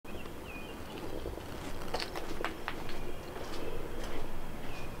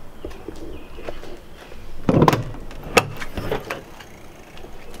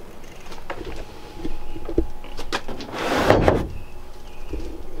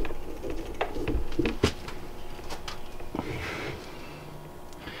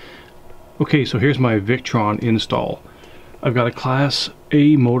Okay, so here's my Victron install. I've got a Class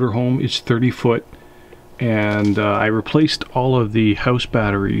A motorhome. It's 30 foot, and I replaced all of the house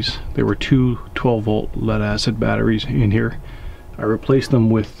batteries. There were two 12 volt lead acid batteries in here. I replaced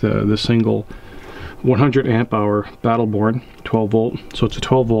them with the single 100 amp hour Battleborn 12 volt, so it's a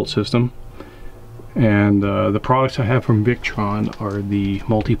 12 volt system. And the products I have from Victron are the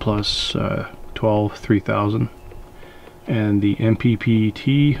Multiplus 3000 and the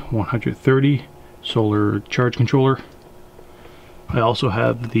MPPT 130 solar charge controller. I also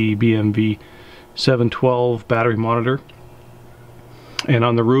have the BMV 712 battery monitor, and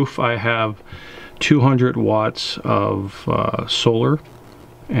on the roof I have 200 watts of solar,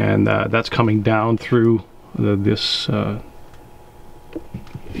 and that's coming down through this let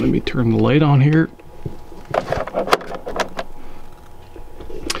me turn the light on here.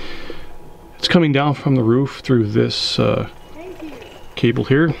 It's coming down from the roof through this cable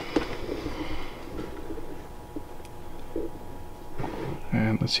here,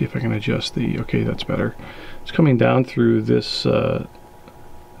 and let's see if I can adjust the, okay, that's better. It's coming down through this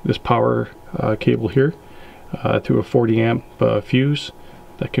this power cable here through a 40 amp fuse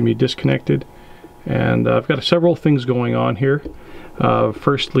that can be disconnected, and I've got several things going on here.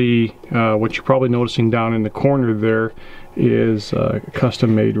 Firstly, what you're probably noticing down in the corner there is a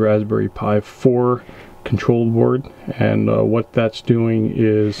custom-made Raspberry Pi4 control board, and what that's doing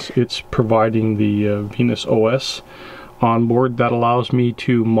is it's providing the Venus OS on board that allows me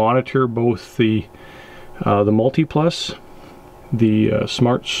to monitor both the Multiplus, the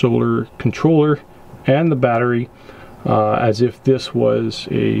Smartsolar controller, and the battery as if this was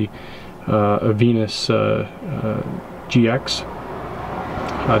a Venus GX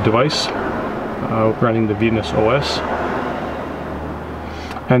device running the Venus OS.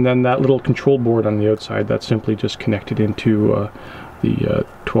 And then that little control board on the outside, that's simply just connected into the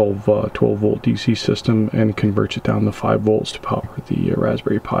 12 volt DC system and converts it down to 5 volts to power the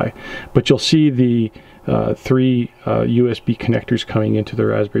Raspberry Pi. But you'll see the three USB connectors coming into the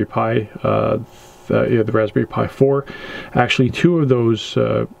Raspberry Pi, the Raspberry Pi4. Actually, two of those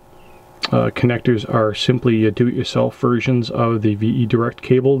connectors are simply do-it-yourself versions of the VE Direct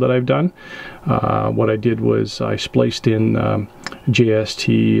cable that I've done. What I did was I spliced in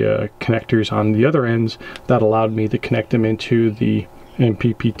JST connectors on the other ends that allowed me to connect them into the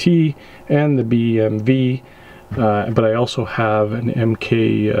MPPT and the BMV, but I also have an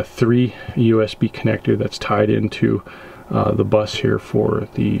MK3 USB connector that's tied into the bus here for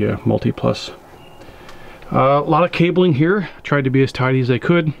the Multiplus. A lot of cabling here. Tried to be as tidy as I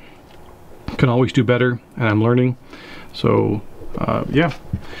could. Can always do better, and I'm learning. So yeah,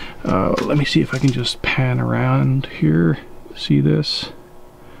 let me see if I can just pan around here. See this?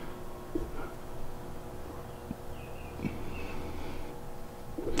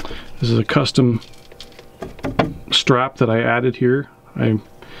 This is a custom strap that I added here. I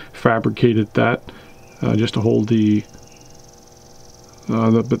fabricated that just to hold the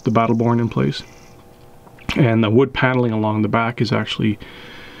Battleborn in place. And the wood paneling along the back is actually,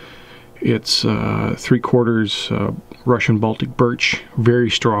 it's 3/4 Russian Baltic birch, very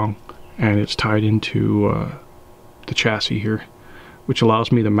strong, and it's tied into the chassis here, which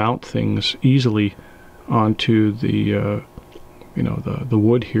allows me to mount things easily onto the the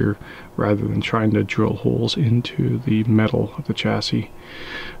wood here, rather than trying to drill holes into the metal of the chassis.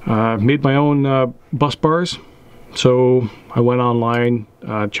 I've made my own bus bars. So I went online,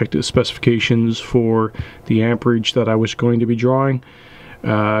 checked the specifications for the amperage that I was going to be drawing,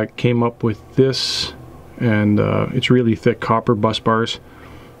 came up with this, and it's really thick copper bus bars,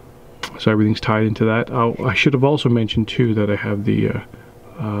 so everything's tied into that. I should have also mentioned too that I have the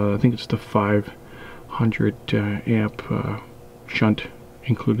I think it's the 500 amp shunt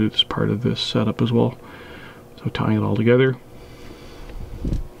included as part of this setup as well, so tying it all together.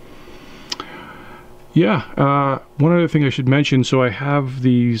 Yeah, one other thing I should mention, so I have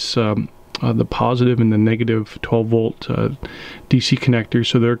these the positive and the negative 12 volt DC connectors,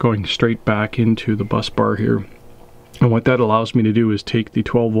 so they're going straight back into the bus bar here. And what that allows me to do is take the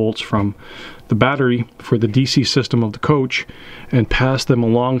 12 volts from the battery for the DC system of the coach and pass them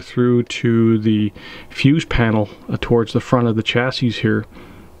along through to the fuse panel towards the front of the chassis here.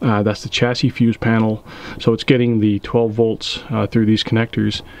 That's the chassis fuse panel, so it's getting the 12 volts through these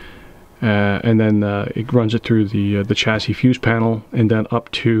connectors. And then it runs it through the chassis fuse panel, and then up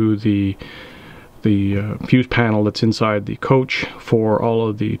to the fuse panel that's inside the coach for all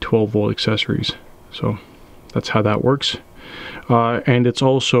of the 12 volt accessories. So that's how that works. And it's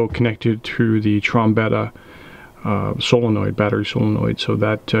also connected to the Trombetta solenoid, battery solenoid, so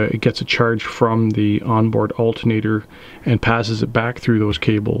that it gets a charge from the onboard alternator and passes it back through those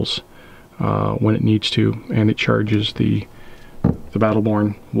cables when it needs to, and it charges the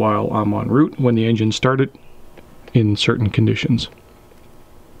Battleborn while I'm en route when the engine started in certain conditions.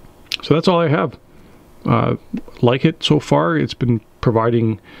 So that's all I have. Like it so far. It's been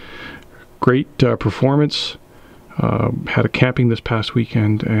providing great performance. Had a camping this past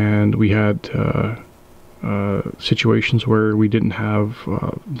weekend, and we had situations where we didn't have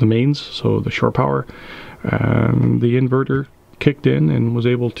the mains, so the shore power, and the inverter kicked in and was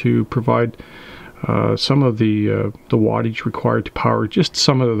able to provide some of the wattage required to power just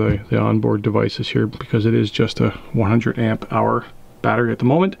some of the onboard devices here, because it is just a 100 amp hour battery at the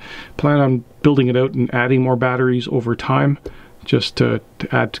moment. Plan on building it out and adding more batteries over time, just to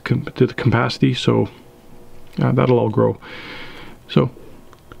add to the capacity, so that'll all grow. So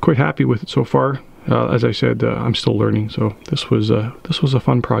quite happy with it so far. As I said, I'm still learning, so this was a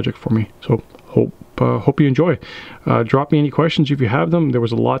fun project for me. So hope you enjoy. Drop me any questions if you have them. There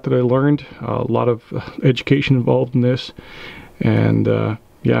was a lot that I learned, a lot of education involved in this, and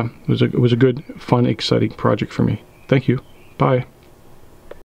yeah, it was a good, fun, exciting project for me. Thank you. Bye.